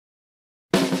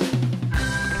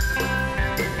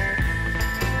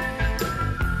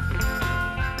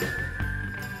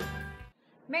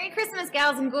Merry Christmas,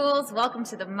 gals and ghouls! Welcome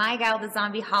to the My Gal the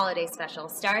Zombie Holiday Special,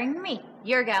 starring me,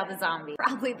 your gal the zombie.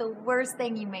 Probably the worst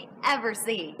thing you may ever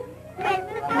see.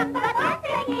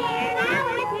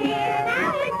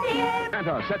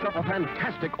 Santa sets up a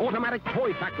fantastic automatic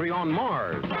toy factory on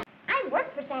Mars. I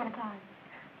worked for Santa Claus.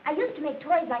 I used to make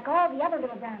toys like all the other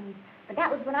little brownies, but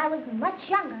that was when I was much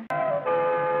younger.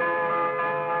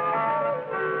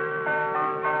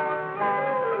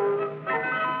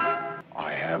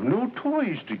 I have no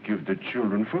toys to give the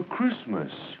children for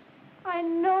Christmas. I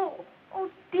know. Oh,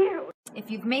 dear. If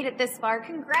you've made it this far,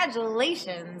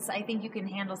 congratulations! I think you can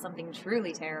handle something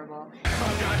truly terrible.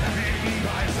 I've got to be eaten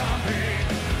by a zombie,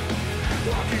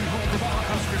 walking home from our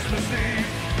house Christmas Eve.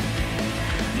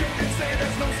 You can say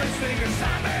there's no such thing as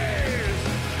zombies.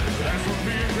 That's what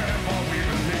me and Grandpa we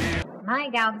believe. My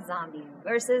Gal the Zombie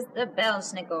versus the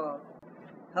Belschnickel.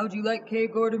 How'd you like Kay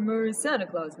Gordon Murray's Santa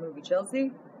Claus movie,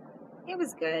 Chelsea? It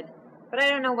was good, but I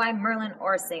don't know why Merlin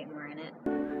or Satan were in it.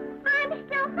 I'm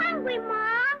still hungry,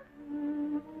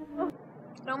 Mom.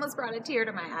 It almost brought a tear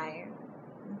to my eye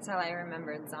until I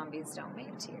remembered zombies don't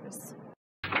make tears.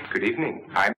 Good evening.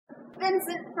 I'm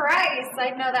Vincent Price!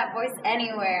 I'd know that voice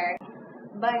anywhere.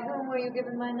 By whom were you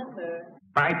given my number?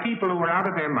 by people who are out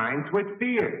of their minds with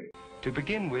fear. To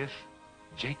begin with,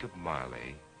 Jacob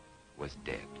Marley was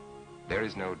dead. There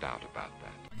is no doubt about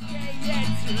that.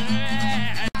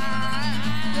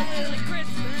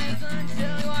 Christmas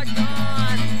until you are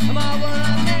gone. I'm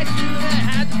all next to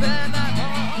the